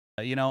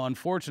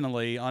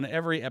Unfortunately, on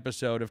every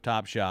episode of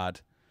Top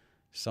Shot,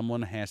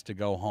 someone has to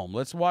go home.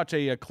 Let's watch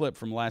a clip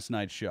from last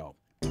night's show.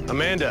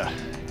 Amanda,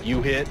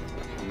 you hit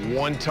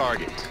 1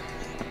 target.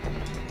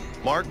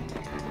 Mark,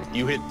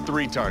 you hit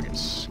 3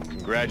 targets.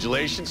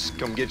 Congratulations.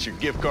 Come get your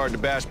gift card to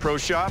Bass Pro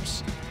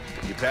Shops.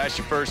 You passed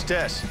your first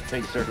test.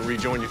 Thank you, sir. To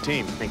rejoin your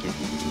team. Thank you.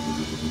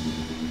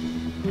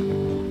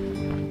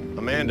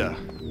 Amanda,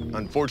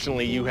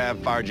 unfortunately, you have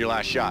fired your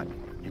last shot.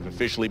 You've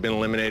officially been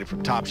eliminated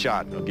from Top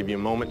Shot. I'll give you a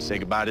moment to say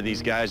goodbye to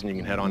these guys, and you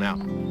can head on out.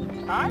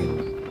 All right.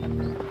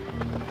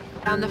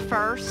 I'm the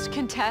first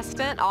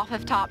contestant off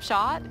of Top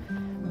Shot,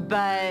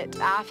 but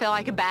I feel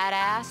like a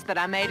badass that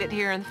I made it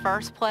here in the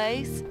first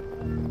place.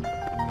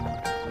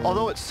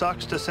 Although it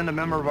sucks to send a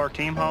member of our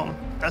team home,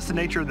 that's the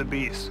nature of the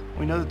beast.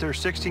 We know that there's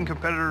 16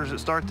 competitors that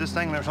start this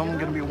thing, and there's only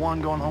going to be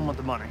 1 going home with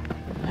the money.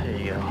 There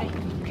you go. Hey,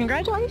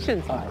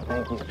 congratulations. All right,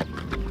 thank you.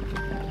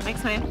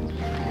 Thanks, man.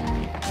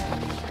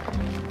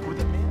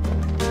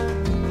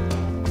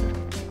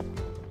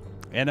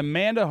 And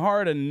Amanda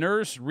Hardin,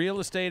 nurse, real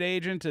estate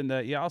agent, and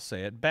I'll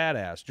say it,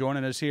 badass,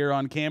 joining us here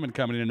on Cam and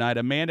Company tonight.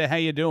 Amanda, how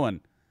you doing?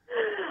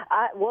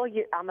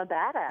 I'm a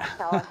badass.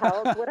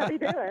 How would I be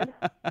doing?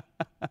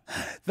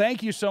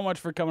 Thank you so much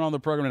for coming on the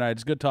program tonight.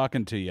 It's good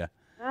talking to you.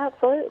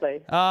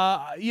 Absolutely.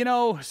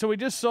 So we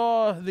just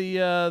saw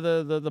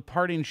the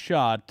parting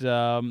shot,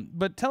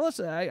 but tell us,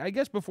 I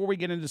guess before we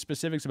get into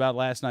specifics about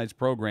last night's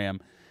program,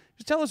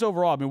 just tell us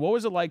overall. I mean, what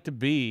was it like to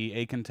be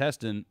a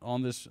contestant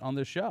on this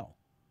show?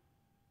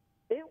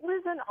 It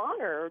was an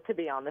honor to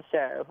be on the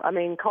show. I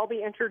mean,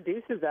 Colby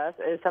introduces us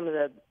as some of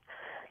the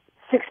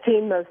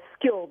 16 most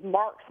skilled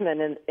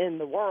marksmen in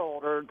the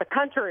world or the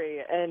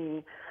country,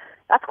 and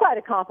that's quite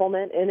a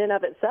compliment in and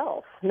of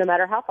itself, no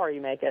matter how far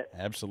you make it.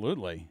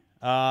 Absolutely.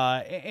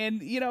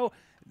 And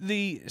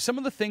some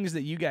of the things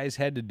that you guys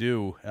had to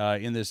do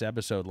in this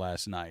episode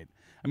last night,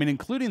 I mean,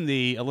 including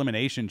the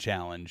elimination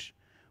challenge,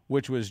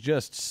 which was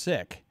just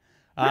sick.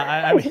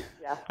 I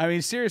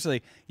mean,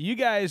 seriously, you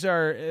guys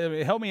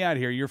are, help me out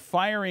here. You're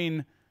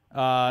firing,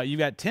 you've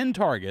got 10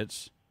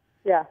 targets.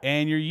 Yeah.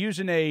 And you're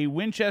using a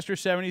Winchester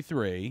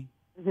 73,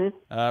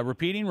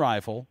 repeating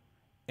rifle,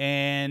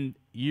 and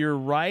you're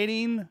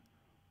riding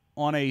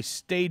on a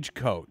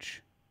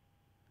stagecoach.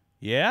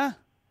 Yeah?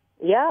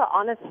 Yeah,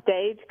 on a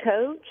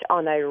stagecoach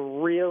on a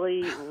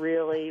really,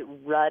 really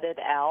rutted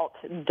out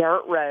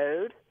dirt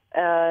road.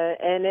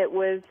 And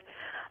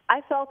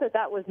I felt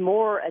that was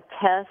more a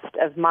test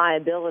of my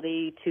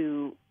ability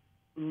to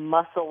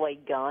muscle a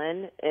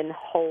gun and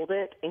hold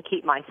it and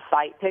keep my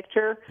sight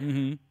picture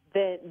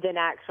than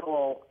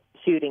actual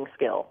shooting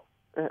skill.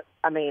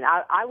 I mean,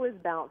 I was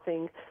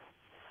bouncing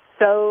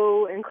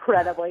so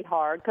incredibly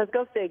hard because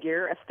go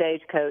figure, a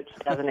stagecoach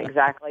doesn't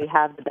exactly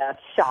have the best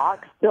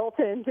shocks built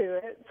into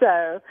it.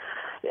 So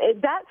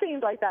that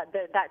seems like that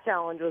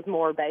challenge was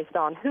more based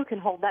on who can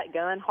hold that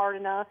gun hard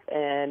enough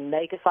and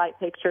make a sight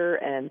picture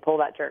and pull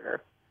that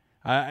trigger.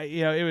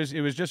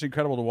 It was just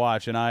incredible to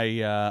watch, and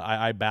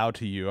I bow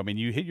to you. I mean,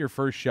 you hit your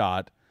first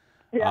shot.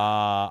 Yeah.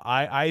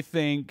 I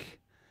think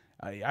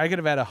I could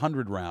have had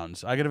 100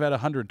 rounds. I could have had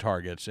 100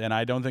 targets, and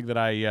I don't think that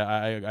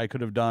I could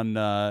have done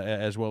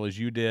as well as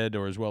you did,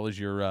 or as well as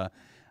your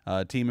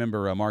team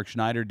member Mark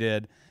Schneider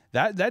did.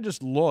 That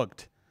just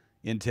looked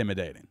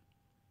intimidating.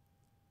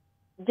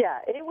 Yeah,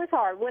 it was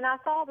hard. When I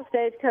saw the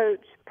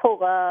stagecoach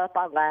pull up,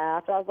 I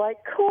laughed. I was like,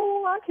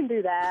 "Cool, I can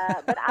do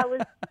that." But I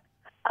was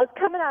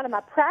coming out of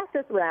my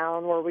practice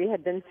round where we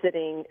had been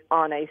sitting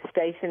on a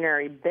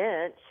stationary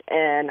bench,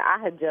 and I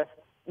had just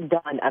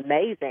done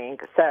amazing.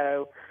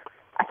 So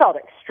I felt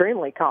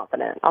extremely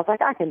confident. I was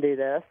like, I can do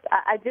this.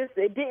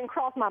 It didn't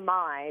cross my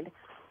mind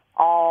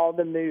all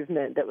the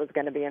movement that was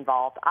going to be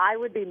involved. I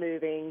would be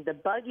moving. The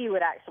buggy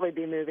would actually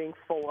be moving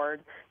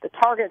forward. The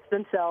targets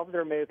themselves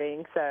are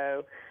moving.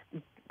 So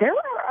there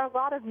were a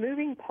lot of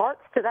moving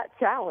parts to that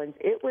challenge.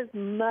 It was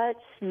much,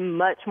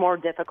 much more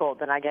difficult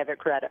than I gave it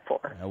credit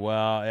for.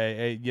 Well,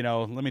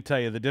 let me tell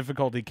you, the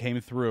difficulty came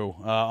through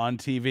on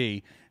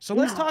TV. So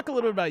let's talk a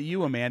little bit about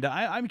you, Amanda.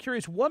 I'm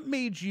curious, what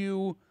made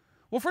you...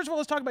 Well, first of all,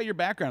 let's talk about your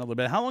background a little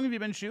bit. How long have you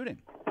been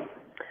shooting?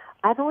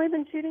 I've only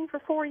been shooting for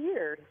 4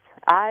 years.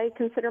 I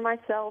consider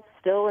myself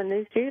still a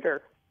new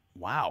shooter.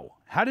 Wow.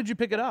 How did you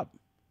pick it up?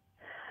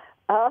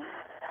 I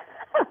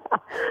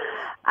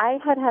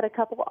had a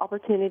couple of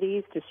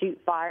opportunities to shoot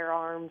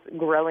firearms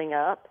growing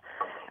up,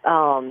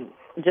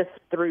 just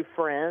through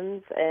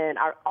friends, and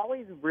I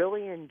always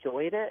really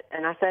enjoyed it.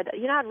 And I said,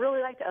 I'd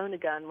really like to own a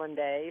gun one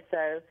day.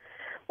 So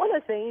one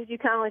of the things, you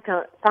finally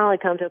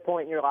come to a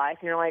point in your life,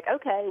 and you're like,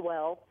 okay,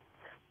 well,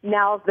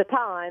 now's the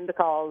time,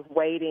 because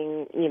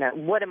waiting,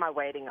 what am I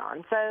waiting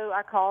on? So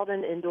I called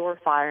an indoor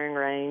firing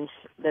range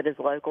that is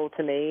local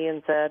to me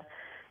and said,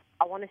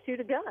 I want to shoot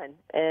a gun.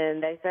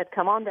 And they said,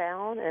 come on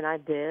down, and I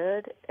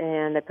did,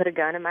 and they put a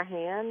gun in my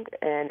hand,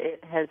 and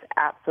it has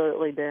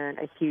absolutely been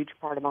a huge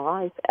part of my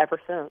life ever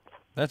since.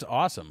 That's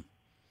awesome.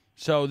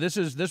 So this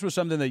was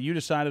something that you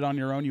decided on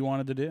your own you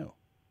wanted to do?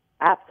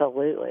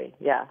 Absolutely,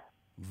 yeah.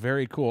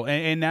 Very cool.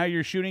 And now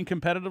you're shooting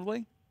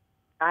competitively?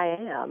 I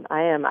am.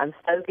 I'm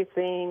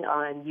focusing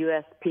on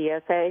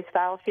USPSA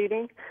style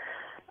shooting.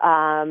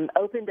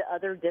 Open to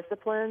other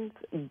disciplines,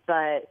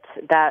 but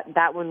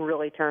that one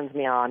really turns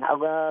me on. I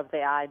love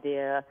the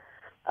idea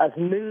of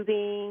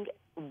moving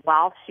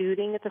while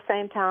shooting at the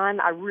same time.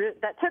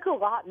 That took a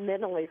lot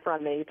mentally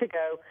from me to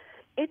go,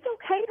 it's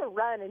okay to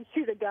run and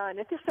shoot a gun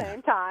at the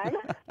same time.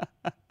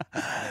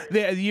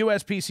 The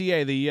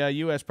USPCA, the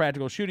U.S.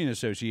 Practical Shooting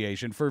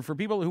Association, for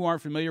people who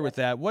aren't familiar with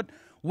that,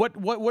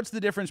 what's the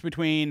difference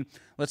between,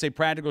 let's say,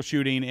 practical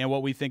shooting and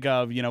what we think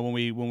of,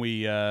 when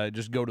we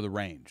just go to the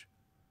range?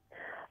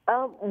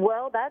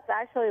 Well, that's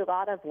actually a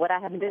lot of what I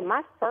have been doing.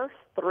 My first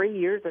 3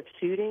 years of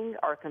shooting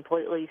are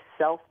completely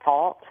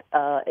self-taught.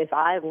 If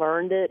I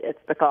learned it, it's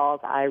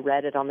because I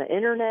read it on the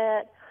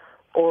internet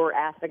or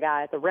asked a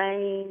guy at the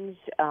range.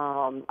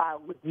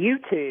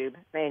 YouTube,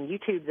 man,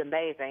 YouTube's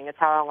amazing. It's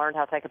how I learned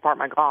how to take apart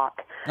my Glock.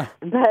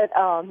 But,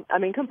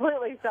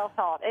 completely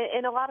self-taught.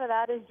 And a lot of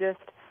that is just,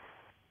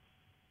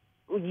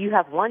 you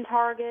have one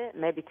target,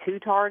 maybe two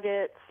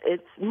targets.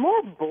 It's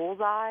more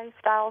bullseye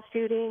style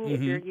shooting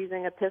if you're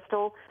using a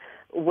pistol,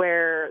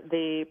 where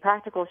the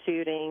practical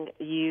shooting,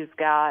 you've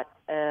got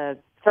a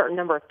certain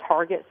number of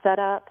targets set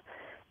up,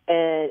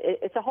 and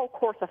it's a whole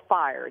course of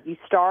fire. You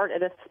start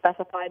at a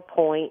specified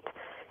point.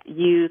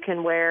 You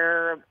can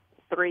wear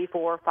 3,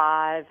 4,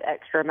 5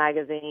 extra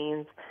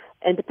magazines,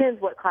 and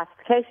depends what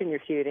classification you're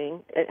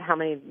shooting, how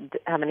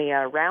many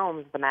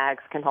rounds the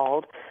mags can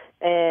hold,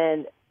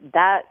 and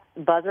that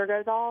buzzer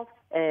goes off,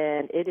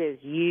 and it is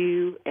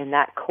you and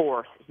that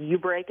course. You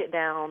break it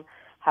down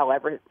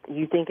however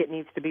you think it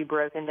needs to be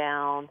broken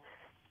down.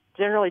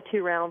 Generally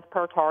 2 rounds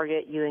per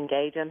target. You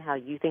engage them how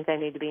you think they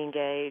need to be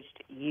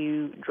engaged.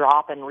 You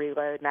drop and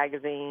reload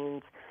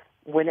magazines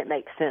when it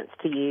makes sense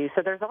to you.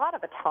 So there's a lot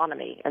of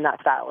autonomy in that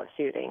style of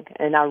shooting,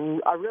 and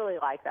I really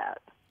like that.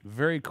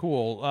 Very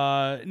cool.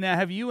 Now,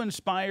 have you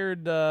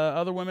inspired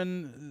other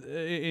women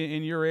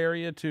in your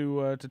area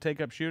to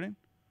take up shooting?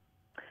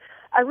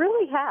 I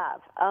really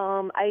have.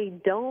 I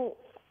don't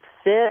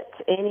fit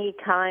any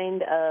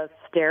kind of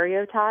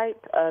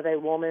stereotype of a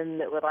woman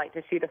that would like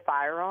to shoot a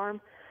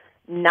firearm.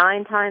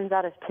 9 times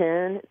out of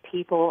 10,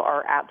 people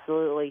are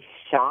absolutely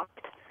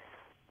shocked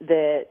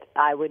that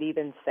I would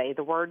even say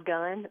the word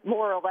gun,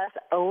 more or less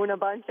own a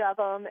bunch of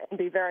them and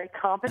be very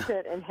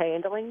competent in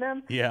handling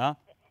them. Yeah.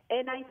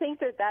 And I think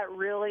that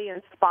really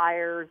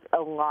inspires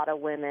a lot of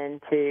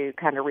women to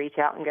kind of reach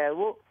out and go,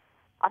 well,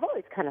 I've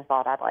always kind of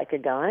thought I'd like a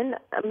gun.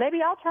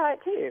 Maybe I'll try it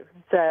too.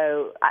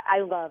 So I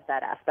love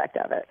that aspect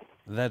of it.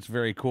 That's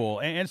very cool.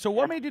 And so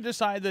what made you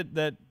decide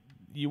that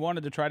you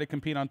wanted to try to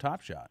compete on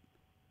Top Shot?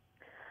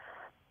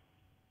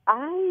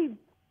 I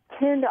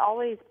tend to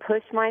always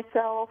push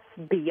myself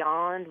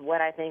beyond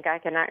what I think I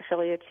can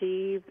actually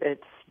achieve.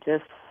 It's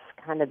just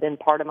kind of been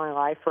part of my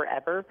life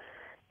forever.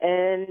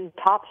 And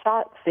Top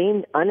Shot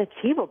seemed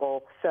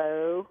unachievable.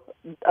 So,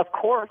 of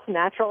course,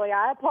 naturally,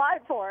 I applied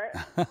for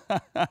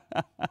it.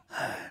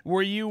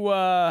 Were you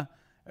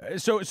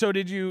so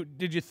did you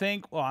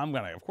think, well,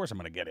 of course I'm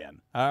gonna get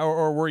in,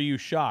 or were you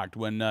shocked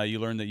when you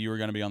learned that you were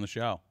going to be on the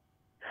show?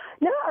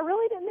 No, I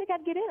really didn't think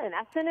I'd get in.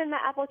 I sent in my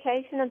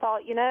application and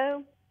thought,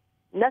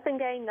 nothing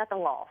gained, nothing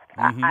lost.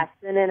 I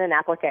sent in an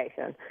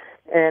application.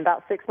 And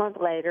about 6 months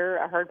later,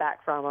 I heard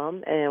back from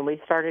them, and we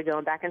started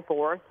going back and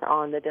forth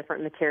on the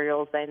different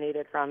materials they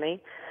needed from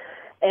me.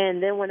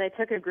 And then when they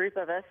took a group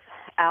of us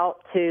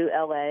out to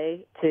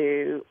L.A.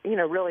 to,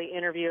 really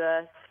interview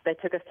us, they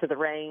took us to the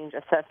range,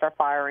 assessed our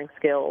firing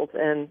skills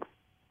and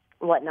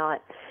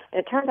whatnot.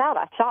 And it turned out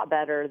I shot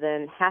better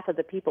than half of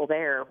the people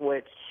there,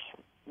 which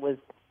was,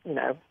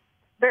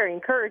 very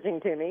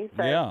encouraging to me.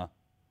 So yeah.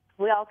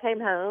 We all came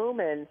home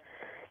and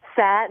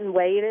sat and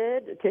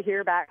waited to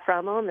hear back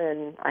from them,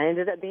 and I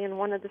ended up being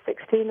one of the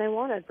 16 they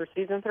wanted for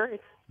season 3.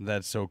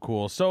 That's so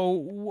cool. So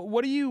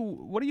what do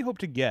you hope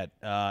to get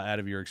out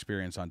of your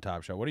experience on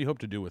Top Shot? What do you hope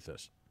to do with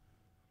this?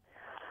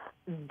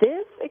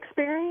 This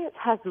experience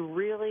has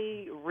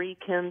really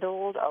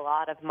rekindled a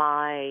lot of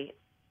my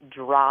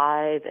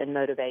drive and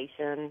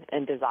motivation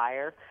and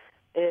desire.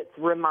 It's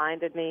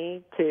reminded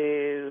me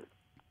to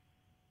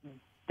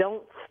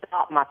don't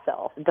stop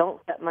myself.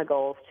 Don't set my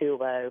goals too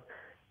low.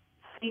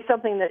 See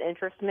something that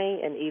interests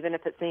me, and even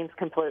if it seems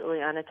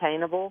completely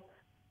unattainable,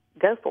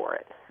 go for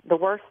it. The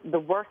worst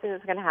thing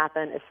that's going to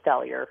happen is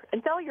failure.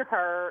 And failure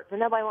hurts, and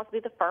nobody wants to be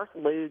the first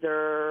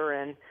loser,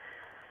 and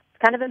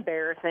it's kind of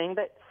embarrassing,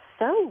 but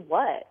so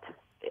what?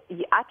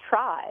 I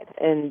tried,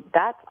 and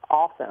that's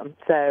awesome.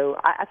 So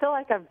I feel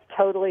like I've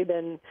totally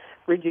been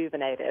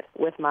rejuvenated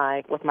with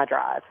my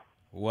drive.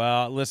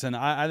 Well, listen,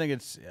 I think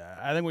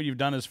what you've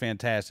done is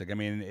fantastic. I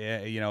mean,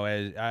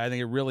 I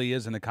think it really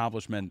is an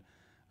accomplishment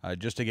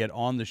just to get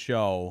on the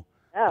show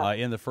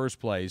in the first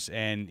place.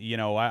 And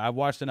I've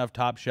watched enough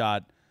Top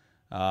Shot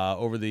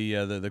over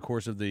the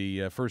course of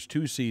the first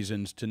 2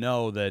 seasons to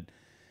know that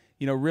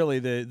really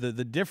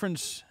the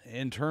difference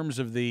in terms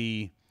of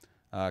the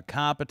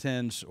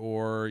competence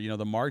or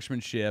the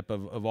marksmanship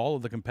of all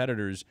of the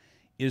competitors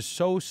is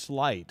so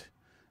slight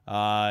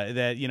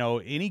that, you know,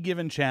 any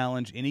given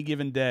challenge, any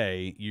given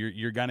day,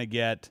 you're going to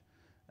get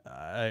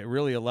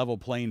really a level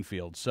playing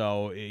field.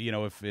 So, you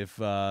know, if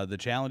the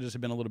challenges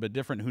have been a little bit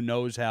different, who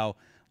knows how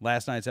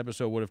last night's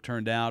episode would have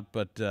turned out.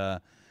 But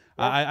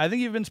I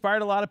think you've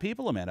inspired a lot of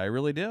people, Amanda. I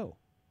really do.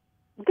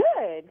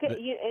 Good.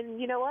 And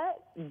you know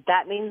what?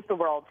 That means the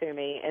world to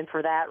me. And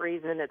for that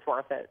reason, it's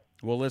worth it.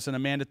 Well, listen,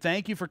 Amanda,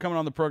 thank you for coming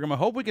on the program. I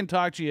hope we can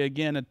talk to you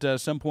again at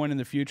some point in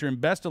the future, and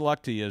best of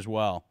luck to you as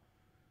well.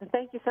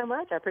 Thank you so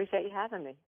much. I appreciate you having me.